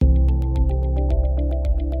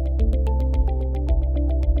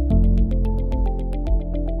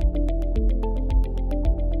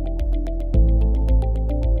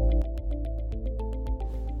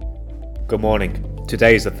Good morning.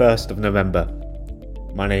 Today is the 1st of November.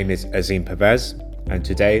 My name is Azim Pervez, and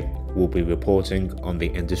today we'll be reporting on the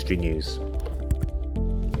industry news.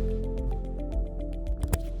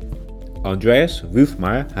 Andreas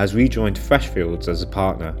Ruthmeier has rejoined Freshfields as a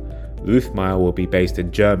partner. Ruthmeier will be based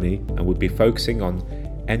in Germany and will be focusing on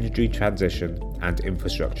energy transition and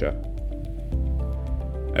infrastructure.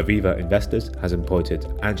 Aviva Investors has appointed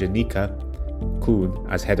Angelika Kuhn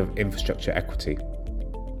as head of infrastructure equity.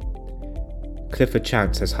 Clifford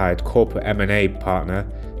Chance has hired corporate M&A partner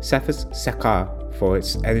Cephas Sekar for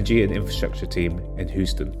its energy and infrastructure team in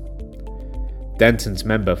Houston. Denton's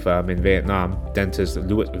member firm in Vietnam, Dentons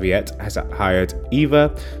Louis Viet, has hired Eva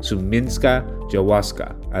Suminska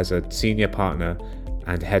Jawaska as a senior partner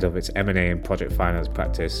and head of its M&A and project finance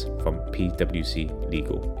practice from PwC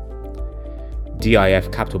Legal.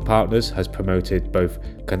 DIF Capital Partners has promoted both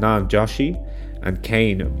Kanan Joshi and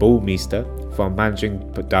Kane Bullmeister from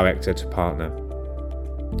managing director to partner.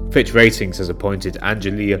 Fitch Ratings has appointed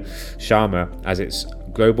Angelia Sharma as its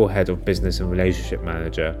global head of business and relationship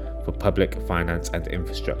manager for public finance and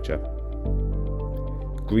infrastructure.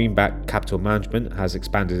 Greenback Capital Management has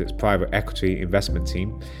expanded its private equity investment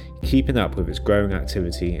team, keeping up with its growing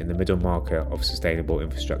activity in the middle market of sustainable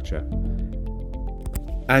infrastructure.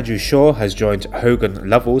 Andrew Shaw has joined Hogan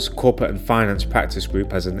Lovells Corporate and Finance Practice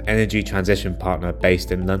Group as an energy transition partner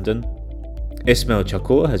based in London. Ismail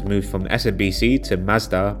Chakour has moved from SMBC to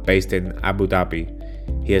Mazda based in Abu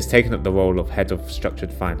Dhabi. He has taken up the role of head of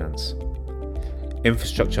structured finance.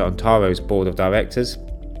 Infrastructure Ontario's board of directors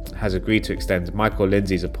has agreed to extend Michael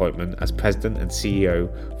Lindsay's appointment as president and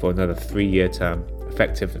CEO for another 3-year term,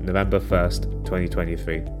 effective November 1st,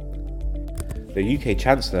 2023. The UK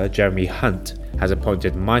Chancellor Jeremy Hunt has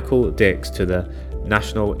appointed Michael Dix to the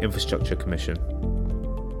National Infrastructure Commission.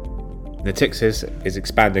 Natixis is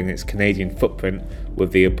expanding its Canadian footprint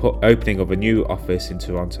with the opening of a new office in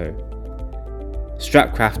Toronto.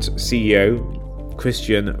 Statkraft's CEO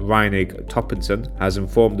Christian Reinig Toppinson has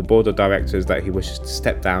informed the board of directors that he wishes to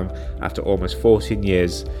step down after almost 14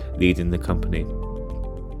 years leading the company.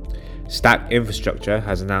 Stack Infrastructure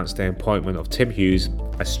has announced the appointment of Tim Hughes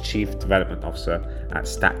as Chief Development Officer at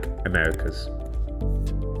Stack Americas.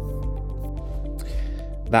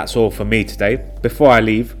 That's all for me today. Before I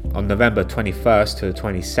leave, on November 21st to the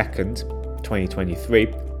 22nd,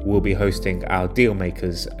 2023, we'll be hosting our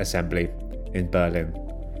Dealmakers Assembly in Berlin.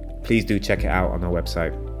 Please do check it out on our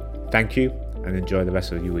website. Thank you and enjoy the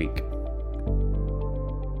rest of your week.